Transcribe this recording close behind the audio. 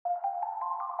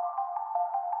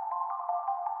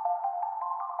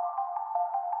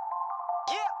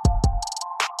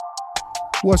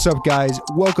What's up, guys?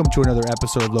 Welcome to another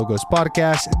episode of Logos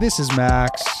Podcast. This is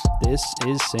Max. This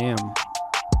is Sam.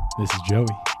 This is Joey.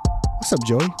 What's up,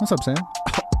 Joey? What's up, Sam?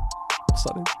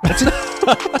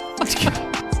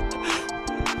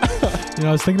 You know,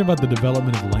 I was thinking about the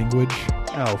development of language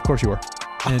Oh, of course you are.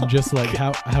 and just like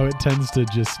how it tends to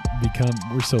just become,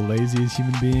 we're so lazy as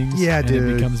human beings. Yeah, and dude.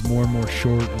 it becomes more and more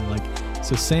short and like,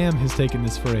 so Sam has taken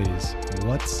this phrase,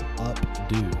 "What's up,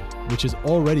 dude?" which is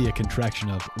already a contraction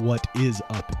of "What is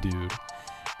up, dude?"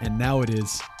 And now it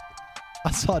is,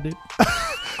 I saw it, dude.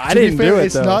 I To be didn't fair, do it,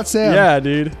 it's though. not Sam. Yeah,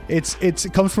 dude. It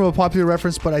comes from a popular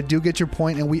reference, but I do get your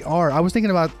point, and we are. I was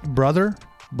thinking about brother,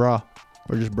 bruh,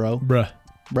 or just bro, Bruh.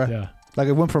 bruh. Yeah. Like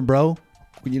it went from bro,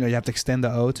 you know, you have to extend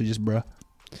the O to just bruh.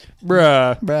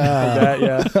 Bruh. Bruh. Like that,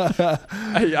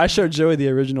 yeah. I showed Joey the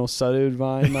original Sudud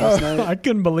Vine last night. I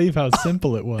couldn't believe how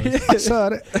simple it was. I saw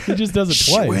it. He just does it Shh,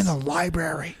 twice. we're in the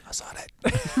library. I saw it.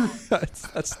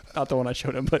 That's not the one I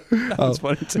showed him, but that was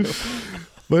funny too.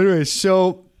 But anyway,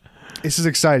 so this is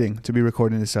exciting to be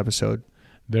recording this episode.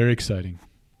 Very exciting.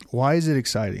 Why is it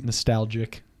exciting?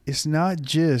 Nostalgic. It's not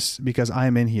just because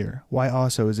I'm in here. Why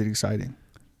also is it exciting?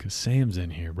 Because Sam's in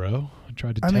here, bro. I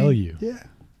tried to tell you. Yeah.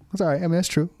 That's all right. I mean, that's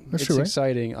true. That's It's true, right?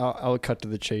 exciting. I'll cut to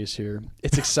the chase here.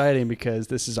 It's exciting because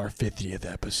this is our 50th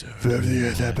episode.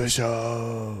 50th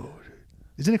episode.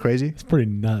 Isn't it crazy? It's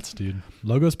pretty nuts, dude.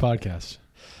 Logos Podcast.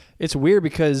 It's weird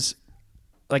because,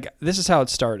 like, this is how it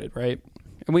started, right?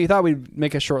 And we thought we'd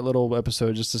make a short little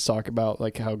episode just to talk about,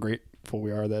 like, how grateful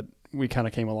we are that we kind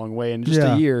of came a long way in just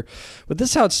Yeah. a year. But this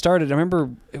is how it started. I remember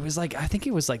it was like, I think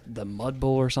it was like the Mud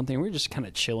Bowl or something. We were just kind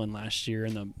of chilling last year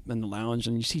in the lounge,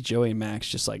 and you see Joey and Max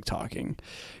just like talking.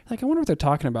 Like, I wonder what they're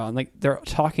talking about. And like, they're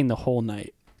talking the whole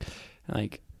night.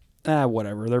 Like,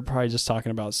 whatever. They're probably just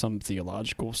talking about some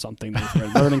theological something they're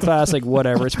learning class, like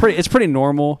whatever. It's pretty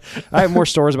normal. I have more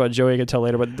stories about Joey I could tell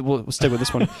later, but we'll stick with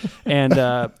this one. And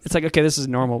it's like, okay, this is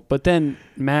normal. But then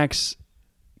Max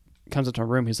comes up to my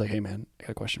room. He's like, "Hey man, I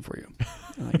got a question for you."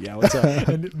 I'm like, "Yeah, what's up?"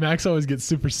 And Max always gets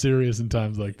super serious in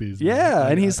times like these. Yeah,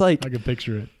 and he's like, I can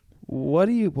picture it. what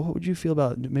would you feel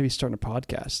about maybe starting a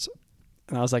podcast?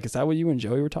 And I was like, "Is that what you and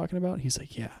Joey were talking about?" He's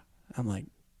like, "Yeah." I'm like,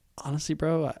 "Honestly,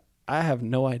 bro, I have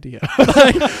no idea."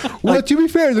 Well, to be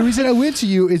fair, the reason I went to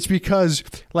you is because,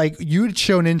 like, you had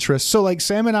shown interest. So, like,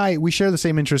 Sam and I, we share the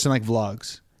same interest in, like,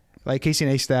 vlogs. Like Casey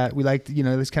Neistat, we like, you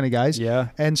know, this kind of guys. Yeah.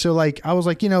 And so, like, I was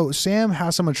like, you know, Sam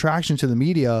has some attraction to the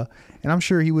media, and I'm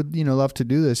sure he would, you know, love to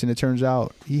do this. And it turns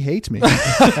out he hates me. And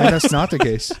that's not the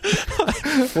case.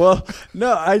 Well,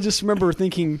 no, I just remember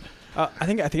thinking, I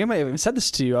think I might have even said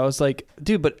this to you. I was like,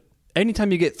 dude, but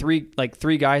anytime you get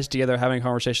three guys together having a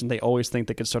conversation, they always think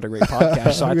they could start a great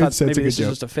podcast. So I thought That's a maybe good this joke.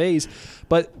 was just a phase.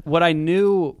 But what I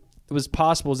knew was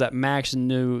possible is that Max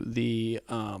knew the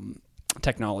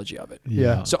technology of it.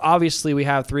 Yeah. So obviously we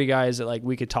have three guys that like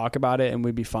we could talk about it and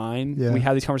we'd be fine. Yeah. We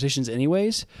have these conversations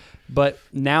anyways. But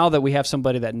now that we have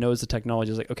somebody that knows the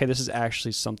technology, is like, okay, this is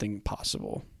actually something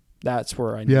possible. That's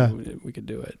where I knew we could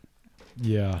do it.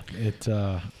 Yeah.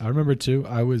 I remember too.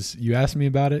 You asked me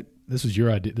about it. This was your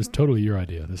idea. This is totally your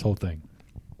idea, this whole thing.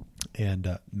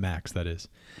 And Max, that is.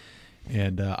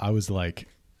 And I was like,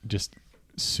 just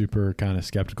super kind of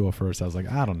skeptical at first. I was like,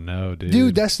 I don't know, dude.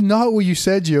 Dude, that's not what you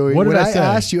said, Joey. What did when I say?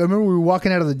 asked you, I remember we were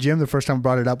walking out of the gym the first time I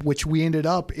brought it up, which we ended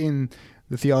up in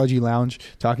the theology lounge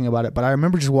talking about it. But I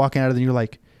remember just walking out of there and you're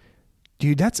like,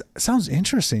 dude, that sounds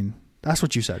interesting. That's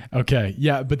what you said. Okay.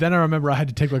 Yeah. But then I remember I had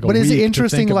to take like a But week is it to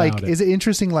interesting? think Like, about it. is it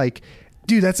interesting? Like,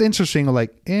 dude, that's interesting. Or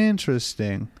like,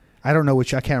 interesting. I don't know I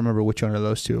can't remember which one of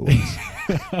those two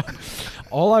it was.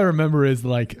 All I remember is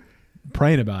like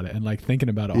praying about it and like thinking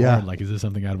about it Yeah. hard. Like, is this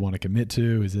something I'd want to commit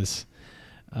to? Is this,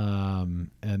 and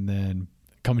then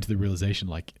coming to the realization,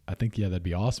 like, I think, yeah, that'd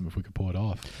be awesome if we could pull it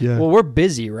off. Yeah. Well, we're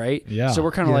busy, right? Yeah. So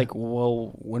we're kind of Yeah. like,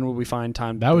 well, when would we find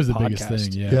time to That do was a the biggest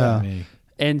podcast? thing. Yeah. Yeah. for me.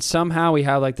 And somehow we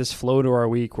have like this flow to our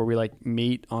week where we like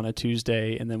meet on a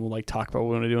Tuesday and then we'll like talk about what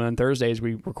we want to do on Thursdays.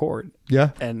 We record.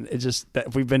 Yeah. And it just,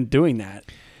 that we've been doing that.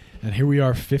 And here we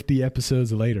are 50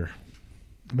 episodes later.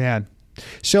 Man.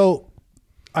 So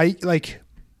I like,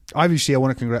 obviously I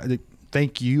want to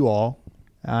thank you all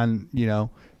and, you know,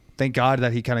 thank God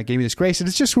that he kind of gave me this grace. And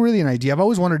it's just really an idea. I've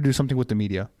always wanted to do something with the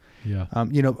media. Yeah.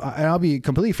 You know, and I'll be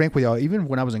completely frank with y'all. Even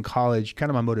when I was in college,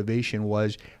 kind of my motivation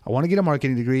was I want to get a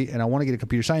marketing degree and I want to get a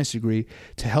computer science degree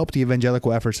to help the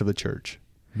evangelical efforts of the church.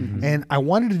 Mm-hmm. And I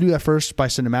wanted to do that first by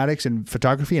cinematics and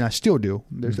photography, and I still do.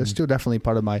 That's still definitely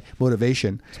part of my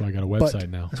motivation. That's why I got a website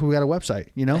now. That's why we got a website,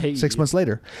 you know, Hey. 6 months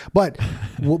later. But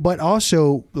but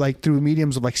also like through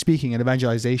mediums of like speaking and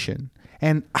evangelization.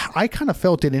 And I kind of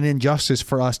felt it an injustice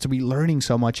for us to be learning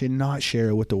so much and not share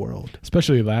it with the world.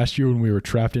 Especially last year when we were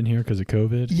trapped in here because of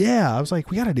COVID. Yeah, I was like,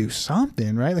 we got to do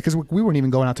something, right? Because we weren't even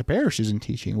going out to parishes and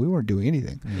teaching. We weren't doing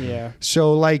anything. Yeah.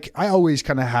 So like, I always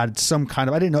kind of had some kind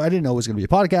of, I didn't know it was going to be a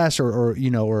podcast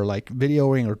or like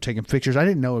videoing or taking pictures. I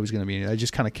didn't know it was going to be anything. It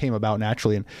just kind of came about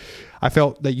naturally. And I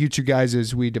felt that you two guys,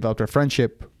 as we developed our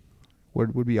friendship,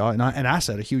 would be an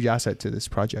asset, a huge asset to this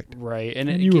project. Right.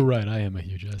 And you were right. I am a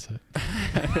huge asset.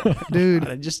 Dude.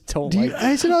 I just don't like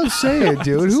that's what I'm saying,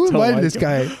 dude. Who invited like this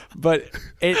guy? But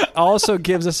it also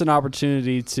gives us an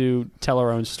opportunity to tell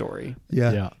our own story.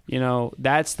 Yeah. You know,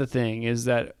 that's the thing, is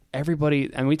that everybody,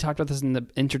 and we talked about this in the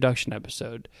introduction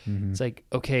episode. Mm-hmm. It's like,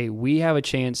 okay, we have a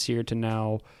chance here to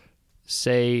now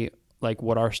say like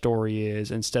what our story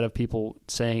is, instead of people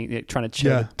saying, trying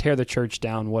to tear the church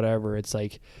down, whatever. It's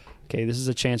like, okay, this is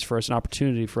a chance for us, an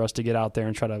opportunity for us to get out there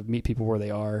and try to meet people where they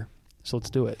are. So let's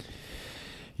do it.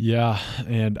 Yeah,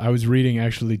 and I was reading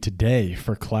actually today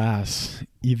for class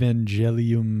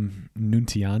Evangelium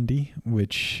Nuntiandi,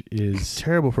 which is...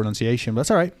 Terrible pronunciation, but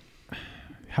that's all right.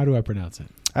 How do I pronounce it?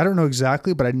 I don't know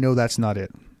exactly, but I know that's not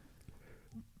it.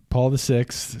 Paul VI,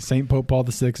 St. Pope Paul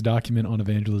VI document on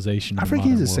evangelization. I think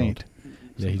he's a saint.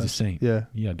 Yeah, he's a saint. Yeah.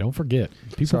 Yeah, don't forget.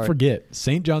 People forget.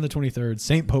 St. John the 23rd,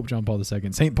 St. Pope John Paul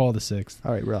II, St. Paul VI.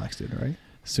 All right, relax, dude, all right?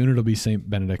 Soon it'll be St.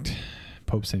 Benedict,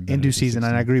 Pope St. Benedict. In due season,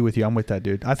 and I agree with you. I'm with that,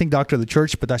 dude. I think doctor of the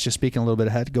church, but that's just speaking a little bit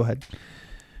ahead. Go ahead.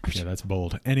 Yeah, that's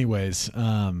bold. Anyways,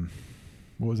 what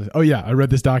was it? Oh, yeah, I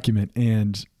read this document,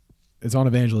 and it's on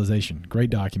evangelization. Great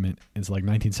document. It's like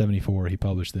 1974. He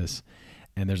published this,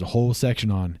 and there's a whole section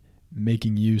on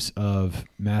making use of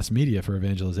mass media for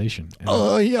evangelization.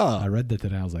 Yeah. I read that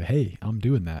today. I was like, hey, I'm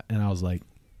doing that. And I was like,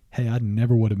 hey, I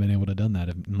never would have been able to done that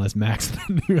unless Max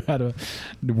knew how to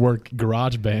work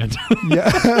GarageBand.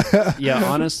 Yeah. Yeah,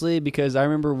 honestly, because I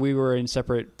remember we were in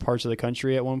separate parts of the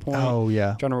country at one point. Oh,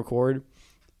 yeah. Trying to record.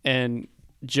 And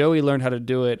Joey learned how to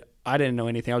do it. I didn't know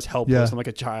anything. I was helpless. Yeah. I'm like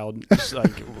a child. Just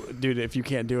like, dude, if you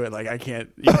can't do it, like I can't.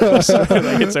 You know,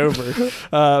 like it's over.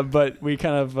 But we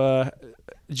kind of...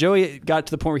 Joey got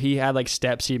to the point where he had like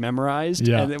steps he memorized,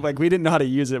 and then, like we didn't know how to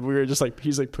use it. We were just like,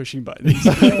 he's like pushing buttons.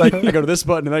 Like I go to this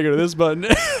button and I go to this button,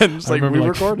 and it's like we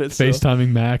recorded.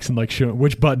 FaceTiming Max and like showing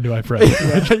which button do I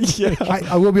press. Yeah.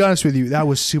 I will be honest with you, that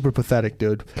was super pathetic,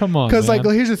 dude. Come on, because like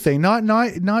here's the thing, not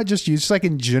just you, just like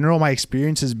in general, my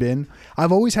experience has been,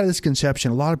 I've always had this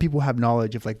conception. A lot of people have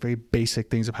knowledge of like very basic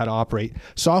things of how to operate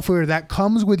software that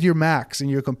comes with your Macs and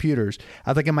your computers.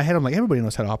 I think in my head, I'm like, everybody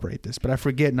knows how to operate this, but I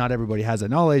forget not everybody has that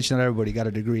knowledge. Not everybody got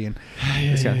a degree in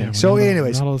this kind of thing. So,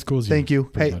 anyways, not all as cool as thank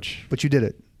you. Hey, much. but you did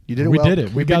it. You did it. We well. did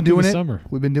it. We've been doing it. Summer.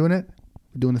 We've been doing it.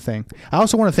 We're doing the thing. I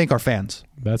also want to thank our fans.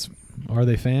 Are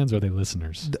they fans or are they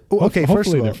listeners? Okay,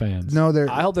 first of all, they're fans. No,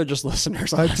 they're. I hope they're just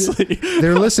listeners. Honestly,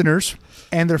 they're listeners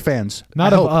and they're fans.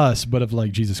 Not of us, but of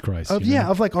like Jesus Christ.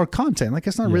 Of like our content. Like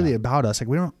it's not really about us. Like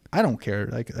we don't. I don't care.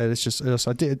 Like it's just.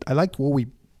 I like what we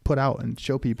put out and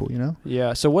show people, you know?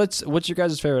 Yeah. So what's your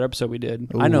guys' favorite episode we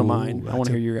did? I know mine. I want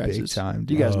to hear your guys'. Big time,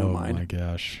 you guys know Oh mine. my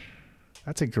gosh.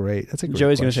 That's a great Joey's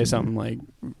going to say question, something like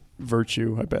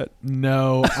virtue, I bet.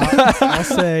 No, I'll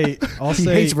say he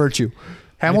hates virtue.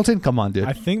 Hamilton, come on, dude.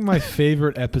 I think my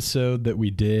favorite episode that we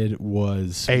did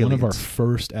was Aliens. one of our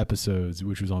first episodes,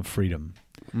 which was on freedom.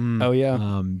 Oh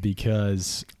yeah.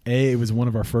 Because it was one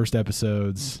of our first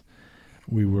episodes.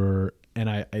 We were,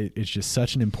 and it's just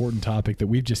such an important topic that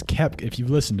we've just kept. If you've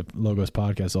listened to Logos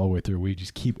podcast all the way through,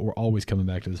 we're always coming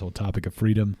back to this whole topic of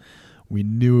freedom. We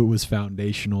knew it was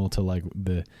foundational to like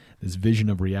this vision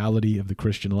of reality of the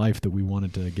Christian life that we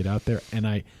wanted to get out there. And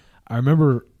I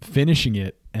remember finishing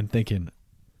it and thinking,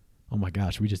 oh my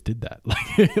gosh, we just did that.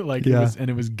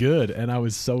 It was good. And I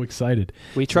was so excited.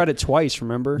 We tried it twice,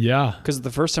 remember? Yeah. Because the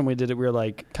first time we did it, we were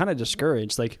like kind of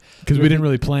discouraged. Like, because we didn't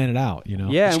really plan it out, you know?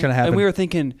 Yeah. And we were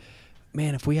thinking,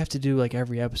 man, if we have to do like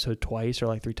every episode twice or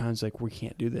like 3 times, like we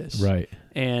can't do this. Right.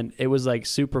 And it was like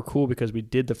super cool because we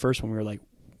did the first one. We were like,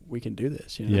 we can do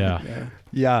this. You know?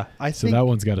 Yeah. I think so that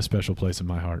one's got a special place in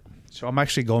my heart. So I'm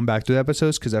actually going back to the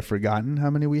episodes because I've forgotten how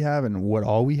many we have and what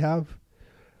all we have.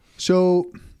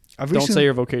 So don't say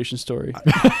your vocation story.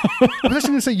 I'm just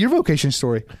going to say your vocation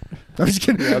story. I'm just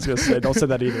kidding. Yeah, I was going to say, don't say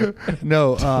that either.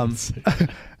 No,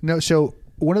 no. So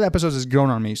one of the episodes has grown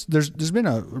on me. There's been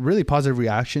a really positive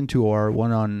reaction to our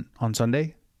one on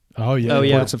Sunday. Oh yeah. Oh,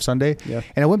 yeah. Importance of Sunday. Yeah.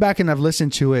 And I went back and I've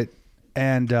listened to it,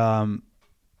 and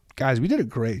guys, we did a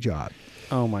great job.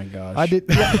 Oh my gosh. I did.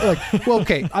 Well,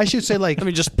 okay. I should say like. Let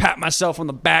me just pat myself on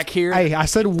the back here. Hey, I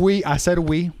said we.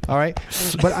 All right.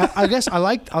 But I guess I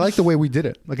like the way we did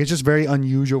it. Like it's just very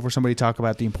unusual for somebody to talk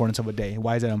about the importance of a day.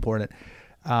 Why is that important?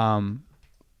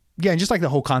 yeah, and just like the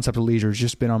whole concept of leisure has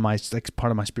just been on my like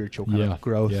part of my spiritual kind Yeah, of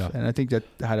growth, yeah. and I think that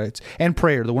had its and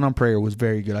prayer. The one on prayer was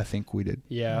very good. I think we did.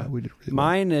 Yeah. We did really well.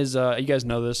 Mine is, you guys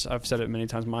know this. I've said it many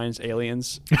times. Mine's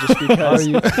aliens, just because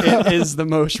it is the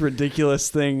most ridiculous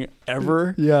thing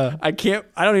ever. Yeah, I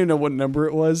don't even know what number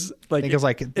it was. I Like, think it was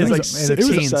like it's like in the 6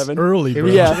 or teens. 7. Early, It bro.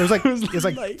 was, Yeah. it was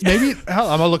like maybe. Hell,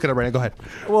 I'm gonna look it up right now. Go ahead.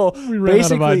 well, We ran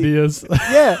out of basically, ideas.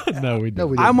 yeah. No, we didn't. No,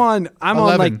 we didn't. I'm on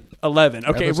 11. like 11.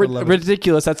 Okay, Episode 11.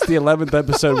 ridiculous. That's the 11th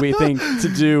episode we think to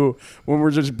do when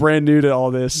we're just brand new to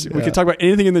all this. We Yeah. can talk about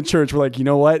anything in the church. We're like, you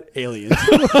know what? Aliens.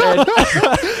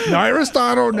 Not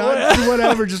Aristotle, not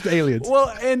whatever, just aliens.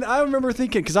 Well, and I remember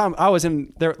thinking, because I was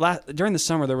in there during the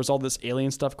summer, there was all this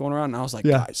alien stuff going around, and I was like,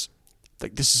 Yeah. guys,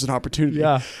 like this is an opportunity.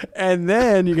 Yeah. And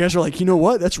then you guys were like, you know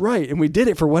what? That's right. And we did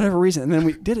it for whatever reason. And then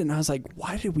we did it, and I was like,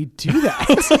 why did we do that?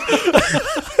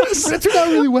 That turned out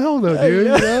really well, though, dude.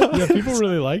 Yeah. You know? Yeah, people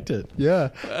really liked it. Yeah.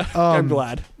 I'm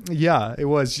glad. Yeah, it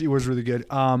was really good.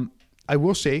 I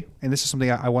will say, and this is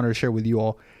something I wanted to share with you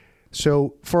all.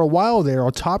 So for a while there,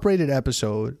 our top rated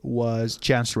episode was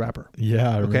Chance the Rapper. Yeah,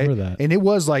 I Okay. remember that. And it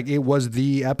was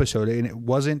the episode, and it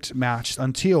wasn't matched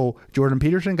until Jordan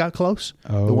Peterson got close.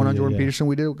 Oh, the one on yeah, Jordan yeah. Peterson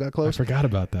we did got I close. forgot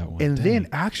about that one. And Dang. then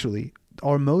actually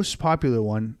our most popular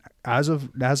one as of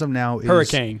now is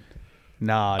Hurricane.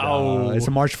 Nah, Oh. it's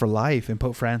a March for Life and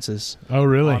Pope Francis Oh,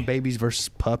 really? on babies versus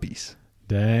puppies.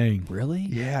 Dang. Really?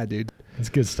 Yeah, dude. That's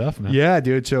good stuff, man. Yeah,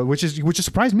 dude. So which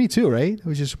surprised me too, right?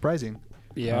 Which is surprising.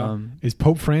 Yeah. Is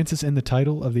Pope Francis in the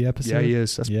title of the episode? Yeah, he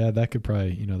is. That's, Yeah, that could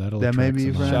probably, that'll That may attract be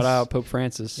some Francis. Shout out Pope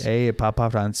Francis. Hey, Papa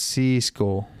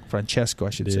Francesco, I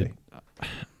should Dude. say.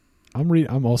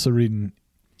 I'm also reading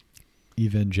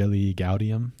Evangelii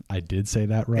Gaudium. I did say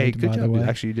that right, Hey, good by job. the way. Dude.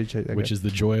 Actually, you did check that. Which is The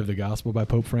Joy of the Gospel by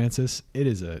Pope Francis. It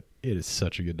is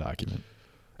such a good document.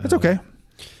 That's okay.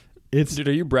 It's Dude,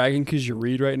 are you bragging because you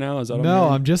read right now? Is that no,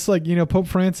 what I'm just like, Pope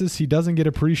Francis, he doesn't get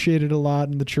appreciated a lot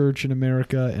in the church in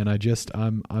America, and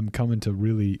I'm coming to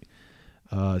really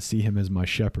see him as my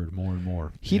shepherd more and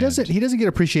more. He And- doesn't get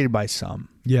appreciated by some.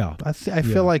 Yeah. I Yeah.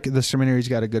 feel like the seminary's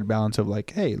got a good balance of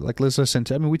like, hey, like let's listen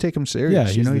to. I mean, we take him serious. Yeah,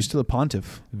 he's the- still a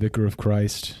pontiff. Vicar of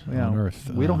Christ on earth.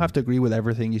 We don't have to agree with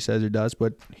everything he says or does,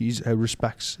 but he's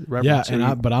respects. Yeah, reverence. and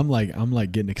I'm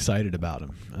like getting excited about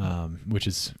him, which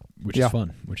is Yeah.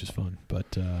 fun.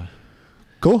 But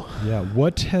cool. yeah,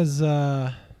 what has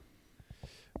been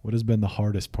the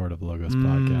hardest part of Logos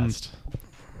podcast?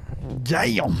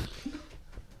 Damn.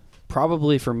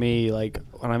 Probably for me, like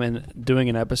when I'm doing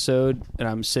an episode and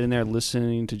I'm sitting there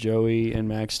listening to Joey and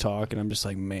Max talk, and I'm just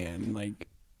like, man, like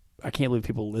I can't believe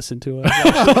people listen to us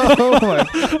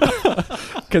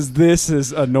because this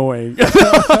is annoying.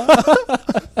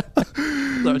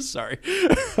 Oh, sorry.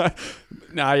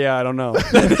 Nah, yeah, I don't know.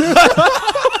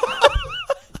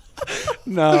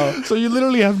 No, So you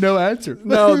literally have no answer.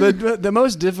 no. The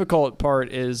most difficult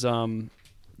part is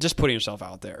just putting yourself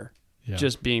out there. Yeah.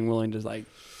 Just being willing to like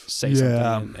say Yeah.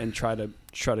 something and try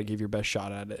to give your best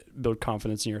shot at it, build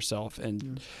confidence in yourself,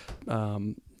 and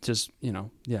just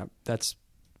that's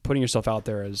putting yourself out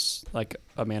there as like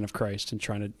a man of Christ and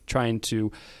trying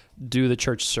to do the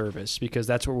church service, because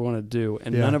that's what we want to do,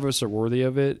 and Yeah. none of us are worthy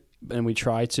of it, and we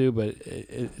try to, but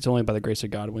it's only by the grace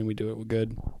of God when we do it, we're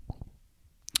good.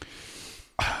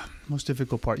 Most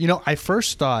difficult part. I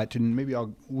first thought, and maybe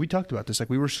we talked about this, like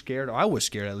we were scared. I was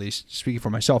scared, at least speaking for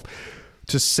myself,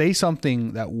 to say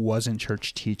something that wasn't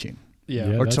church teaching. Yeah,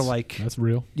 Or to that's- like, that's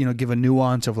real. give a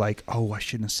nuance of like, oh, I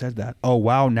shouldn't have said that. Oh,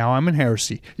 wow, now I'm in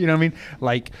heresy. You know what I mean?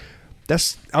 Like,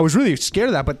 I was really scared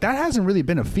of that, but that hasn't really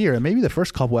been a fear. Maybe the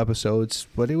first couple episodes,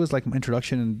 but it was like my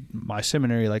introduction in my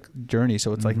seminary like journey,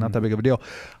 so it's like not that big of a deal.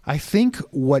 I think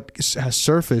what has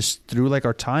surfaced through like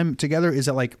our time together is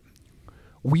that like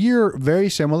we're very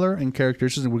similar in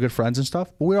characteristics and we're good friends and stuff,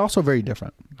 but we're also very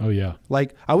different. Oh yeah.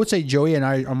 Like I would say Joey and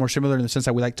I are more similar in the sense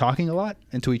that we like talking a lot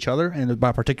and to each other and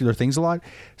about particular things a lot.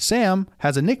 Sam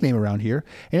has a nickname around here,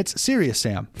 and it's Serious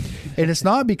Sam. And it's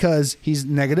not because he's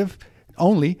negative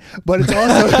only, but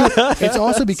it's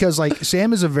also because like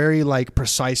Sam is a very like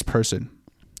precise person.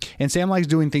 And Sam likes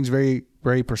doing things very,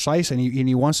 very precise, and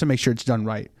he wants to make sure it's done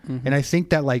right. Mm-hmm. And I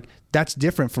think that like that's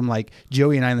different from like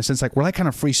Joey and I in the sense like we're like kind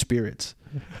of free spirits.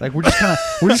 Like we're just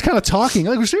kind of talking.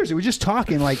 Like we're just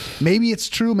talking. Like maybe it's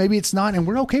true, maybe it's not, and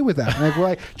we're okay with that. Like we're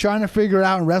like trying to figure it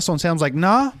out and wrestle. And Sam's like,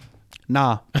 nah.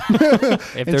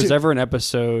 If there's ever an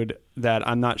episode that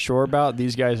I'm not sure about,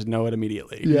 these guys know it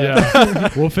immediately. Yeah.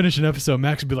 We'll finish an episode.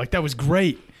 Max will be like, that was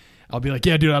great. I'll be like,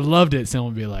 yeah, dude, I loved it. Sam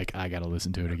will be like, I got to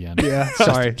listen to it again. Yeah,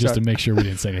 sorry, Just to make sure we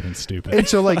didn't say anything stupid. And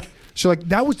so like So like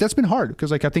that's been hard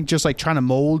because like I think just like trying to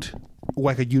mold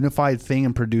like a unified thing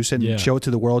and produce it and show it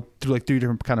to the world through like 3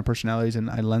 different kind of personalities and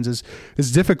lenses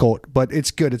is difficult, but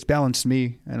it's good. It's balanced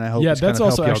me, and I hope it's that's kind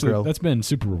of also helped y'all grow. that's been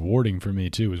super rewarding for me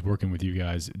too, is working with you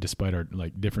guys despite our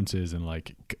like differences and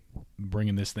like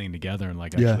bringing this thing together and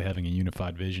like actually having a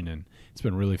unified vision, and it's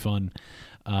been really fun.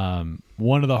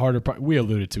 One of the harder parts, we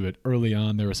alluded to it early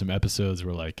on, there were some episodes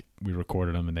where like we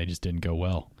recorded them and they just didn't go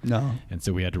well. No. And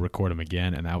so we had to record them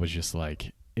again, and that was just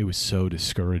like, it was so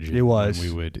discouraging. It was. When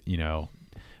we would,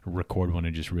 record one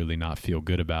and just really not feel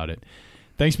good about it.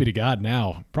 Thanks be to God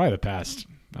now, probably the past,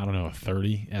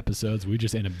 30 episodes, we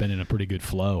just been in a pretty good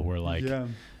flow where like,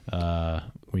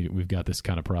 we've got this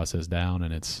kind of process down,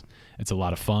 and it's a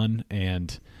lot of fun.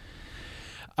 And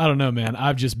I don't know, man,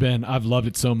 I've loved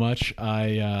it so much.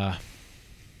 I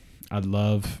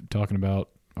love talking about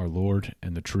our Lord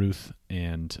and the truth,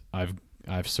 and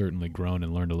I've certainly grown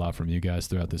and learned a lot from you guys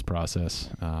throughout this process.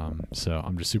 So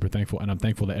I'm just super thankful, and I'm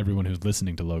thankful to everyone who's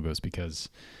listening to Logos, because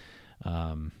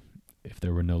if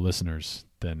there were no listeners,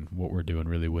 then what we're doing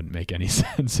really wouldn't make any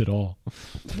sense at all.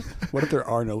 What if there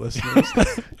are no listeners?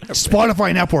 Spotify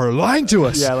and Apple are lying to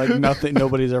us. Yeah, like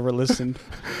nobody's ever listened.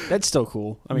 That's still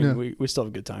cool. I mean, we still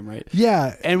have a good time, right?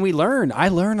 Yeah. And we learn. I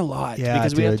learn a lot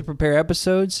because we have to prepare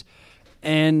episodes,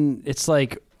 and it's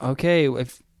like, okay,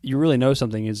 if you really know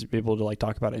something, is be able to like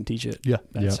talk about it and teach it. Yeah.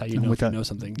 That's how you know if you know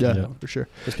something. Yeah, for sure.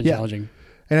 It's been challenging.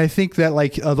 And I think that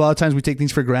like a lot of times we take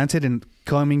things for granted, and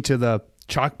coming to the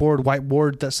chalkboard,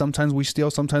 whiteboard, that sometimes we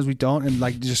steal, sometimes we don't, and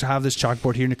like just have this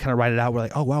chalkboard here and kind of write it out. We're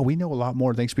like, oh wow, we know a lot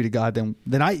more, thanks be to God,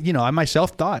 than I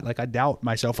myself thought. Like I doubt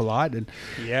myself a lot, and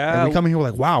we come in here,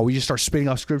 we're like, wow, we just start spitting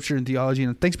off scripture and theology,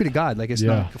 and thanks be to God, like it's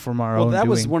not from our own. Well, that doing.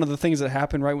 was one of the things that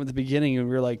happened right at the beginning, and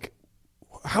we were like,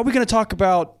 how are we going to talk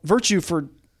about virtue for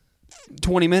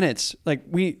 20 minutes? Like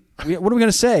what are we going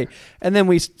to say? And then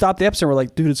we stopped the episode. We're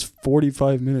like, dude, it's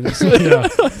 45 minutes.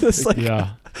 It's like,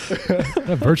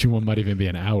 that virtue one might even be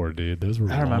an hour, dude. Those were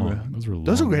long.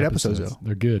 Those were great episodes though.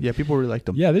 They're good. Yeah, people really like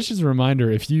them. Yeah, this is a reminder.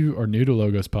 If you are new to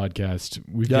Logos Podcast,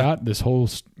 we've got this whole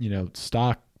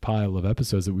stockpile of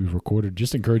episodes that we've recorded.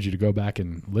 Just encourage you to go back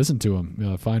and listen to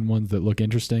them. Find ones that look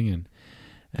interesting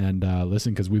and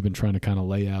listen, because we've been trying to kind of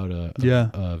lay out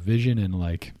a vision and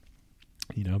like,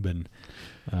 been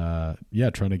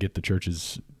trying to get the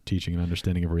church's teaching and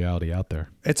understanding of reality out there.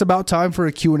 It's about time for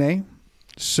a Q&A.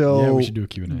 So we should do a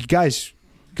Q&A. Guys,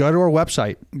 go to our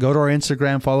website, go to our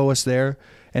Instagram, follow us there,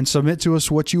 and submit to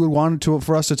us what you would want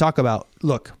for us to talk about.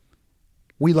 Look,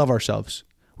 we love ourselves.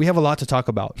 We have a lot to talk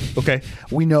about, okay?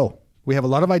 We know. We have a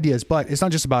lot of ideas, but it's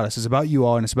not just about us. It's about you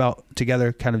all, and it's about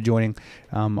together kind of joining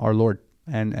our Lord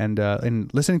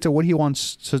and listening to what he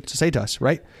wants to say to us,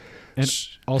 right? And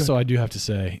also, I do have to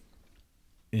say,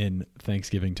 in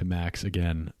Thanksgiving to Max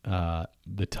again,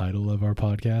 the title of our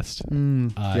podcast,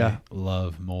 I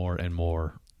love more and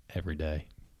more every day,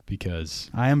 because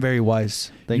I am very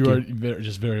wise. Thank you. You are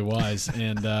just very wise.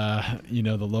 And, the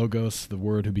Logos, the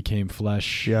Word who became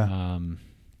flesh,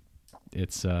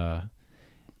 it's,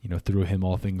 through him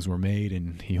all things were made,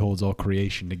 and he holds all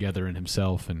creation together in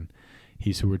himself, and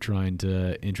he's who we're trying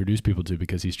to introduce people to,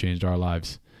 because he's changed our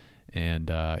lives, and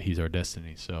he's our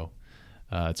destiny. So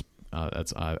I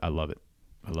love it.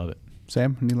 I love it.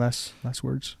 Sam, any last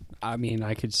words? I mean,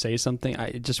 I could say something.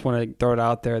 I just want to throw it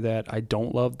out there that I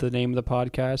don't love the name of the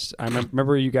podcast. I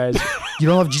remember you guys. You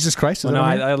don't love Jesus Christ? Well, no,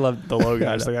 I love the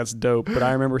Logos. Like, that's dope. But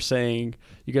I remember saying,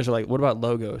 you guys are like, what about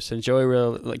Logos? And Joey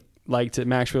really liked it.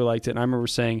 Max really liked it. And I remember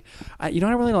saying, I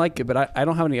really like it, but I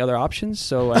don't have any other options,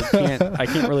 so I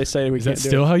can't really say we can't do it. Is that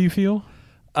still how you feel?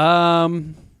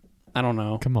 I don't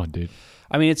know. Come on, dude.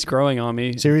 I mean, it's growing on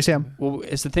me. Serious, Sam? Well,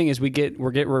 it's the thing is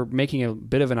we're making a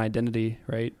bit of an identity,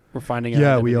 right? We're finding an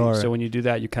identity. We are. So when you do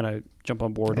that, you kind of jump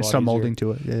on board. And start molding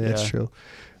to it. Yeah, that's true.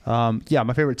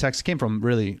 My favorite text came from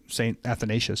really Saint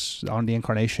Athanasius on the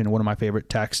Incarnation. One of my favorite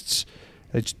texts.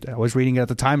 I was reading it at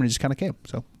the time, and it just kind of came.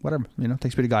 So whatever,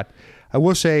 thanks be to God. I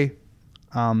will say,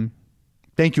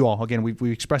 thank you all again.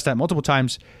 We expressed that multiple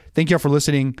times. Thank you all for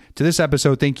listening to this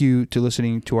episode. Thank you to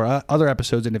listening to our other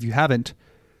episodes, and if you haven't,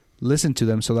 listen to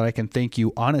them so that I can thank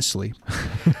you honestly.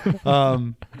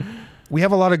 We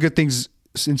have a lot of good things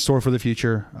in store for the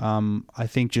future. I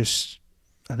think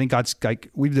God's like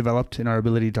we've developed in our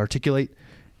ability to articulate,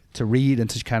 to read, and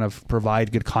to kind of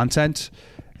provide good content.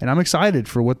 And I'm excited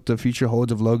for what the future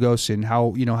holds of Logos, and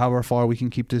how far we can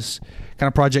keep this kind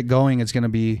of project going. It's going to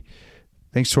be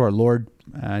thanks to our Lord.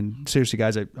 And seriously,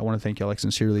 guys, I want to thank y'all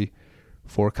sincerely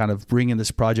for kind of bringing this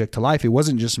project to life. It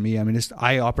wasn't just me. I mean,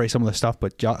 I operate some of the stuff,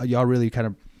 but y'all really kind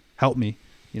of helped me,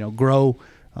 grow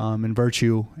in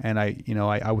virtue. And I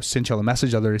sent y'all a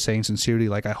message the other day saying sincerely,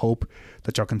 like, I hope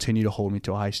that y'all continue to hold me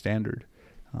to a high standard.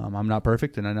 I'm not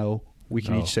perfect, and I know we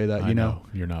can each say that, I know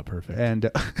you're not perfect. And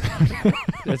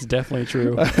That's definitely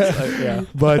true. Yeah.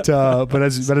 but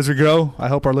as we grow, I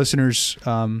hope our listeners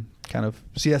kind of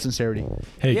see that sincerity.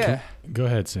 Hey, Yeah. go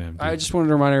ahead, Sam. I just wanted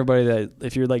to remind everybody that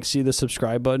if you're like, see the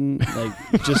subscribe button,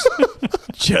 like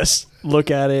just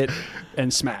look at it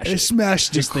and smash it. Smash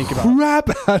the Just think about crap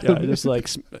out Yeah, of it. just like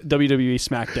WWE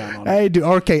SmackDown on it. Hey, dude,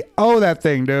 RKO that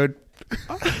thing, dude.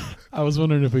 I was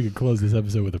wondering if we could close this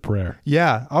episode with a prayer.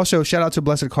 Yeah. Also, shout out to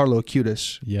Blessed Carlo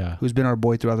Acutis, Yeah. who's been our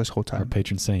boy throughout this whole Our time.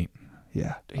 patron saint,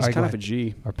 Yeah. He's All right, kind go of a ahead.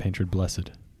 G. our patron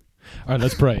blessed. All right,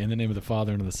 let's pray. In the name of the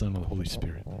Father, and of the Son, and of the Holy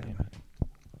Spirit. Amen.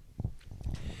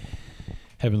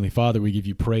 Heavenly Father, we give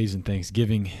you praise and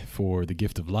thanksgiving for the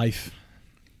gift of life,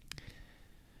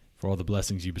 for all the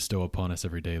blessings you bestow upon us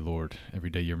every day, Lord. Every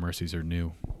day your mercies are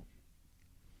new.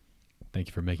 Thank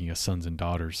you for making us sons and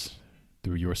daughters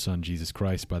through your Son, Jesus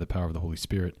Christ, by the power of the Holy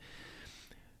Spirit.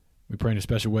 We pray in a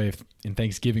special way in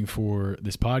thanksgiving for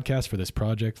this podcast, for this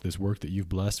project, this work that you've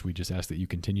blessed. We just ask that you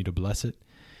continue to bless it.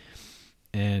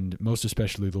 And most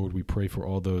especially, Lord, we pray for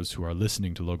all those who are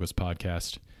listening to Logos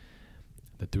Podcast,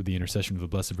 that through the intercession of the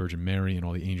Blessed Virgin Mary and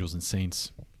all the angels and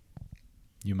saints,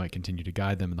 you might continue to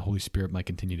guide them, and the Holy Spirit might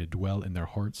continue to dwell in their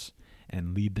hearts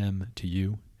and lead them to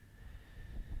you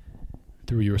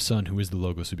through your Son, who is the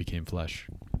Logos who became flesh.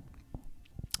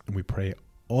 And we pray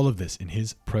all of this in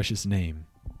his precious name.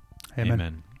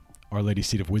 Amen. Our Lady,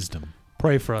 Seat of Wisdom.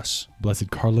 Pray for us. Blessed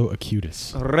Carlo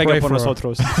Acutis. Rega por for-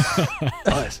 nosotros.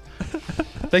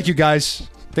 Thank you, guys.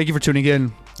 Thank you for tuning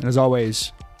in. And as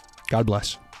always, God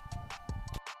bless.